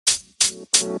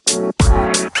Hi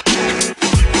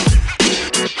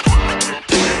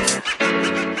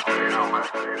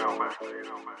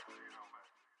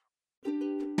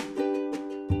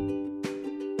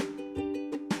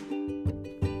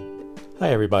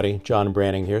everybody, John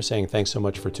Branning here saying thanks so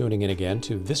much for tuning in again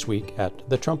to This Week at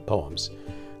the Trump Poems.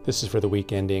 This is for the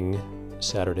week ending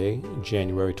Saturday,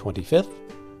 January 25th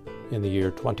in the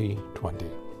year 2020.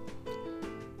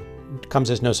 It comes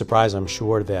as no surprise, I'm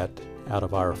sure, that out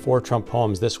of our 4 Trump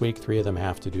poems this week, 3 of them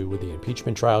have to do with the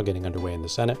impeachment trial getting underway in the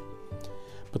Senate.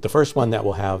 But the first one that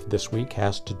we'll have this week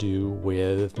has to do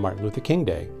with Martin Luther King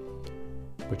Day,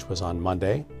 which was on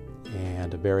Monday,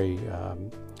 and a very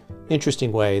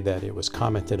interesting way that it was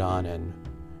commented on and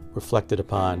reflected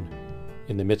upon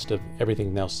in the midst of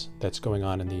everything else that's going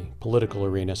on in the political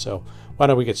arena. So why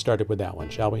don't we get started with that one,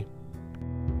 shall we?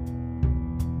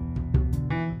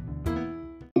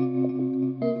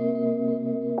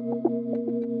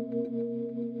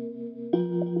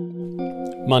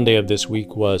 Monday of this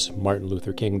week was Martin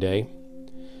Luther King Day,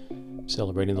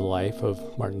 celebrating the life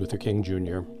of Martin Luther King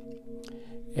Jr.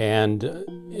 And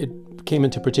it came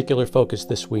into particular focus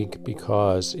this week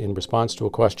because in response to a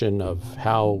question of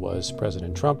how was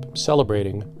President Trump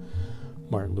celebrating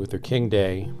Martin Luther King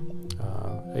Day,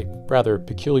 a rather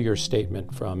peculiar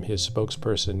statement from his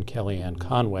spokesperson, Kellyanne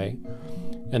Conway,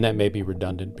 and that may be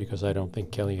redundant because I don't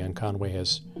think Kellyanne Conway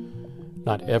has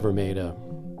not ever made a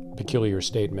peculiar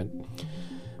statement.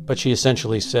 But she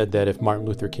essentially said that if Martin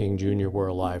Luther King Jr. were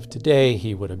alive today,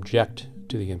 he would object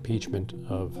to the impeachment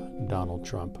of Donald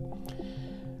Trump.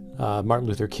 Martin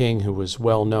Luther King, who was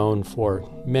well known for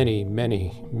many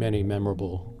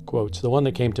memorable quotes. The one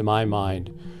that came to my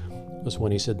mind was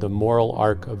when he said, "The moral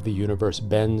arc of the universe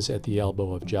bends at the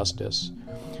elbow of justice."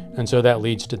 And so that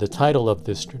leads to the title of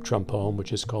this Trump poem,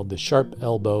 which is called "The Sharp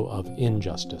Elbow of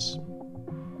Injustice."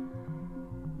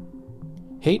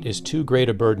 Hate is too great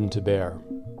a burden to bear.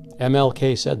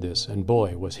 MLK said this, and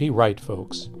boy, was he right,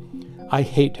 folks. I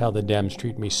hate how the Dems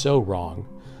treat me so wrong,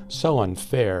 so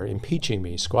unfair, impeaching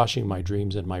me, squashing my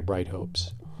dreams and my bright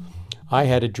hopes. I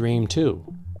had a dream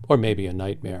too, or maybe a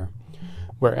nightmare,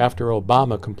 where after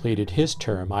Obama completed his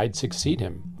term, I'd succeed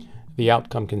him, the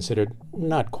outcome considered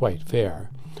not quite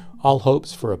fair. All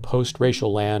hopes for a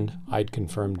post-racial land I'd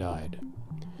confirm died.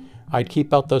 I'd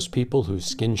keep out those people whose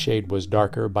skin shade was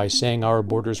darker by saying our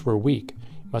borders were weak,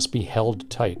 must be held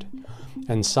tight,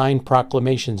 and sign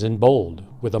proclamations in bold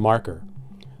with a marker,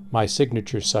 my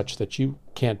signature such that you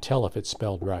can't tell if it's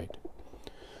spelled right.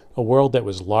 A world that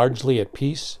was largely at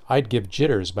peace, I'd give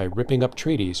jitters by ripping up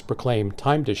treaties, proclaim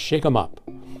time to shake 'em up.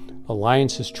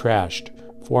 Alliances trashed,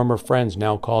 former friends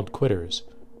now called quitters.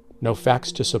 No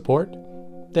facts to support?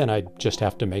 Then I'd just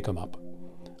have to make 'em up.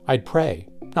 I'd pray,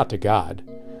 not to God,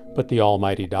 but the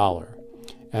almighty dollar,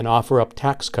 and offer up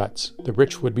tax cuts, the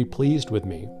rich would be pleased with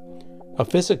me. A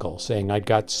physical saying I'd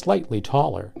got slightly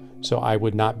taller, so I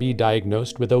would not be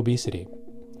diagnosed with obesity.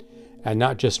 And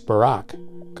not just Barack,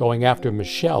 going after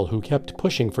Michelle, who kept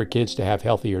pushing for kids to have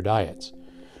healthier diets.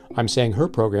 I'm saying her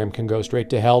program can go straight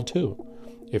to hell too.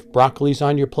 If broccoli's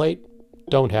on your plate,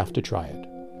 don't have to try it.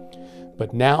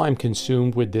 But now I'm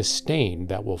consumed with this stain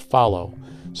that will follow,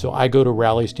 so I go to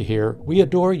rallies to hear, "We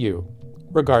adore you."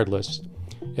 Regardless,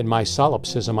 in my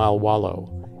solipsism I'll wallow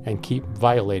and keep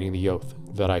violating the oath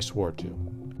that I swore to.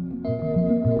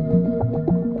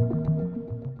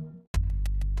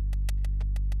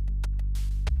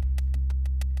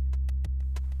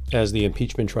 As the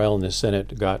impeachment trial in the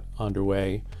Senate got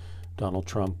underway, Donald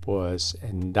Trump was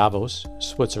in Davos,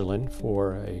 Switzerland,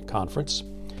 for a conference.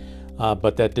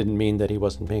 But that didn't mean that he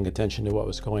wasn't paying attention to what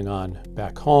was going on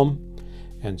back home.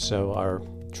 And so our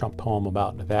Trump poem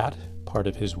about that part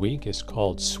of his week is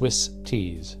called Swiss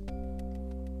Teas.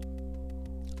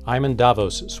 I'm in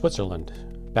Davos, Switzerland.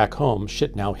 Back home,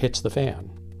 shit now hits the fan.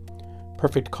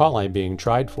 Perfect call I'm being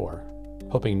tried for,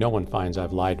 hoping no one finds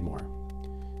I've lied more.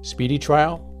 Speedy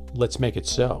trial? Let's make it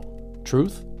so.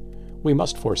 Truth? We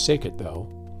must forsake it, though.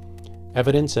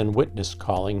 Evidence and witness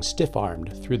calling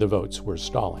stiff-armed through the votes we're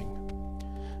stalling.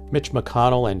 Mitch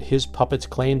McConnell and his puppets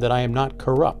claim that I am not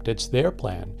corrupt. It's their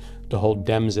plan to hold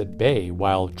Dems at bay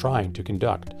while trying to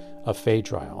conduct a Fay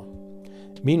trial.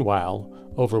 Meanwhile,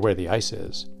 over where the ice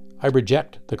is, I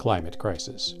reject the climate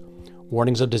crisis.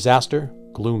 Warnings of disaster?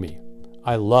 Gloomy.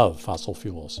 I love fossil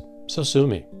fuels, so sue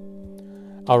me.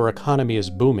 Our economy is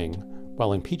booming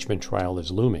while impeachment trial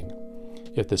is looming.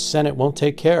 If the Senate won't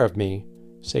take care of me,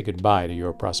 say goodbye to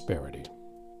your prosperity.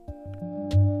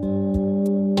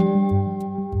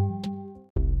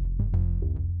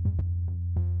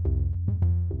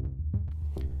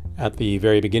 At the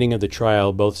very beginning of the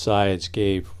trial, both sides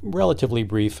gave relatively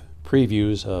brief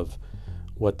previews of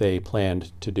what they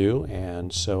planned to do,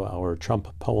 and so our Trump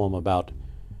poem about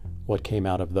what came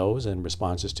out of those and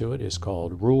responses to it is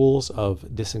called Rules of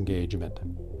Disengagement.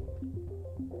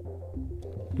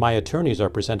 My attorneys are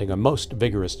presenting a most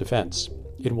vigorous defense.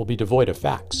 It will be devoid of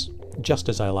facts, just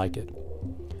as I like it.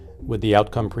 With the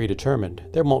outcome predetermined,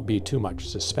 there won't be too much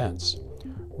suspense.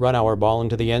 Run our ball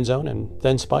into the end zone and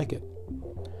then spike it.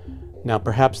 Now,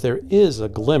 perhaps there is a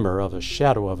glimmer of a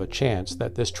shadow of a chance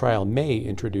that this trial may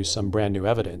introduce some brand new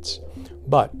evidence,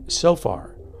 but so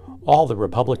far, all the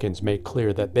Republicans make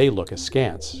clear that they look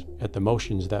askance at the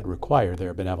motions that require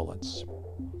their benevolence.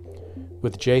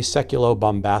 With Jay Sekulow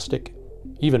bombastic,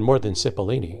 even more than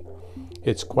Cipollini,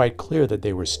 it's quite clear that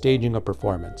they were staging a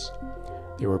performance.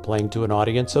 They were playing to an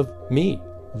audience of me,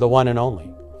 the one and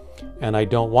only. And I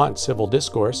don't want civil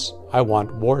discourse, I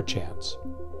want war chants.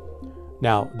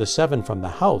 Now, the 7 from the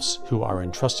House who are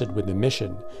entrusted with the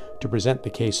mission to present the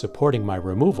case supporting my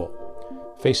removal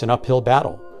face an uphill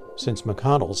battle, since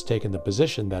McConnell's taken the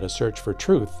position that a search for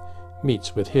truth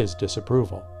meets with his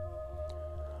disapproval.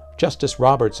 Justice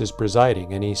Roberts is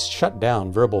presiding, and he's shut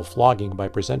down verbal flogging by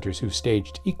presenters who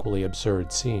staged equally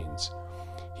absurd scenes.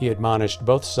 He admonished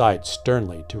both sides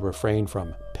sternly to refrain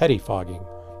from pettifogging.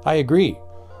 I agree,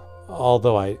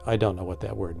 although I don't know what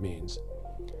that word means.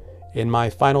 In my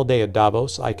final day at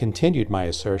Davos, I continued my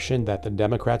assertion that the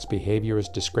Democrats' behavior is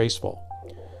disgraceful.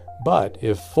 But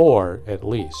if 4, at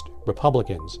least,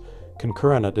 Republicans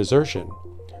concur on a desertion,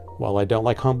 while I don't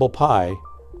like humble pie,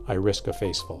 I risk a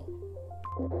faceful.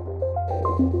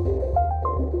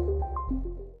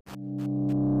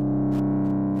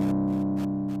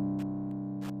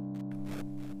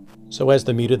 So as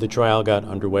the meat of the trial got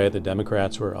underway, the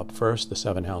Democrats were up first, the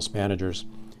 7 House managers,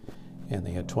 and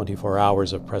they had 24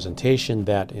 hours of presentation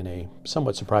that, in a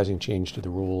somewhat surprising change to the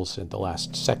rules at the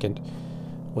last second,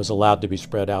 was allowed to be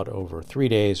spread out over 3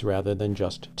 days rather than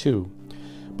just 2.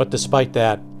 But despite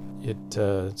that,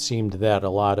 it seemed that a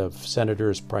lot of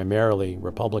senators, primarily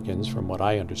Republicans from what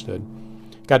I understood,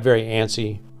 got very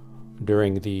antsy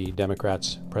during the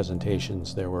Democrats'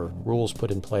 presentations. There were rules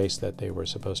put in place that they were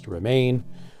supposed to remain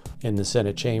in the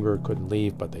Senate chamber, couldn't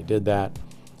leave, but they did that.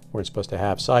 Weren't supposed to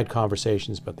have side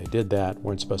conversations, but they did that.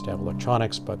 Weren't supposed to have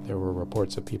electronics, but there were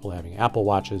reports of people having Apple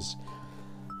Watches.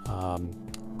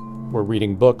 Were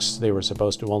reading books. They were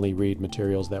supposed to only read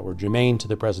materials that were germane to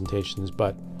the presentations,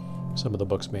 but some of the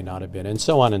books may not have been, and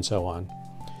so on and so on.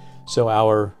 So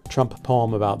our Trump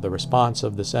poem about the response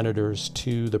of the senators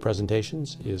to the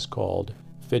presentations is called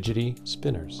Fidgety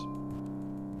Spinners.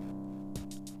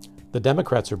 The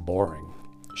Democrats are boring.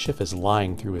 Schiff is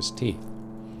lying through his teeth.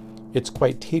 It's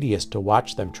quite tedious to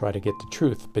watch them try to get the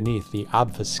truth beneath the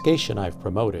obfuscation I've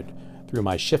promoted through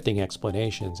my shifting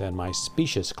explanations and my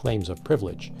specious claims of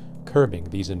privilege, curbing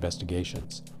these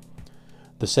investigations.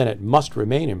 The Senate must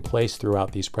remain in place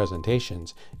throughout these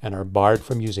presentations and are barred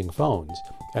from using phones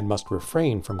and must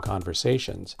refrain from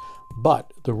conversations,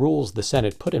 but the rules the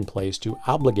Senate put in place to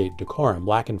obligate decorum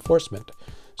lack enforcement,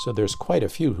 so there's quite a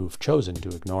few who've chosen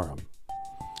to ignore them.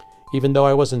 Even though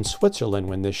I was in Switzerland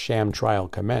when this sham trial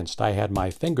commenced, I had my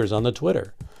fingers on the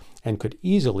Twitter and could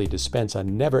easily dispense a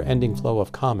never-ending flow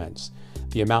of comments.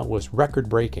 The amount was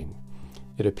record-breaking.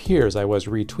 It appears I was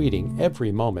retweeting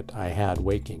every moment I had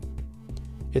waking.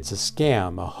 It's a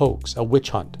scam, a hoax, a witch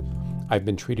hunt. I've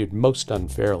been treated most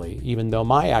unfairly, even though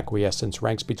my acquiescence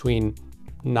ranks between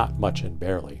not much and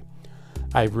barely.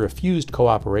 I've refused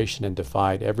cooperation and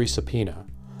defied every subpoena.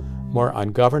 More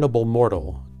ungovernable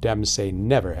mortal, Dems say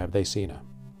never have they seen her.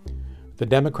 The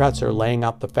Democrats are laying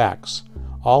out the facts,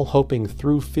 all hoping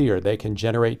through fear they can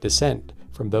generate dissent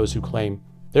from those who claim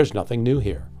there's nothing new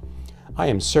here. I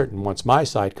am certain once my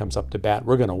side comes up to bat,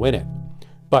 we're going to win it.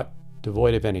 But,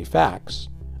 devoid of any facts,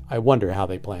 I wonder how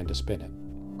they plan to spin it.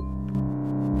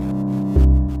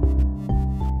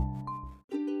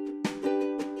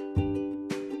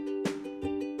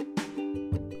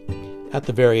 At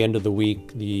the very end of the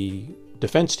week, the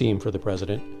defense team for the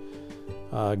president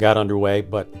got underway,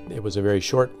 but it was a very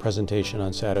short presentation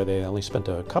on Saturday. They only spent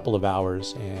a couple of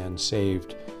hours and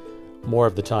saved more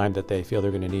of the time that they feel they're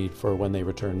going to need for when they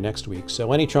return next week.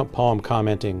 So any Trump poem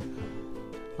commenting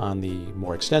on the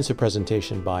more extensive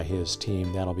presentation by his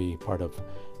team, that'll be part of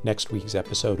next week's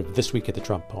episode of This Week at the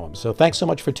Trump Poem. So thanks so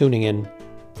much for tuning in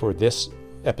for this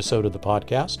episode of the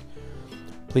podcast.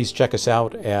 Please check us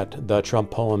out at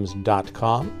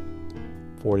thetrumppoems.com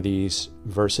for these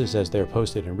verses as they're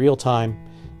posted in real time.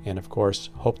 And of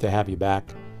course, hope to have you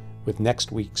back with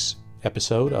next week's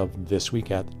episode of This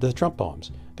Week at the Trump Poems.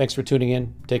 Thanks for tuning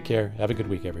in. Take care. Have a good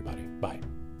week, everybody. Bye.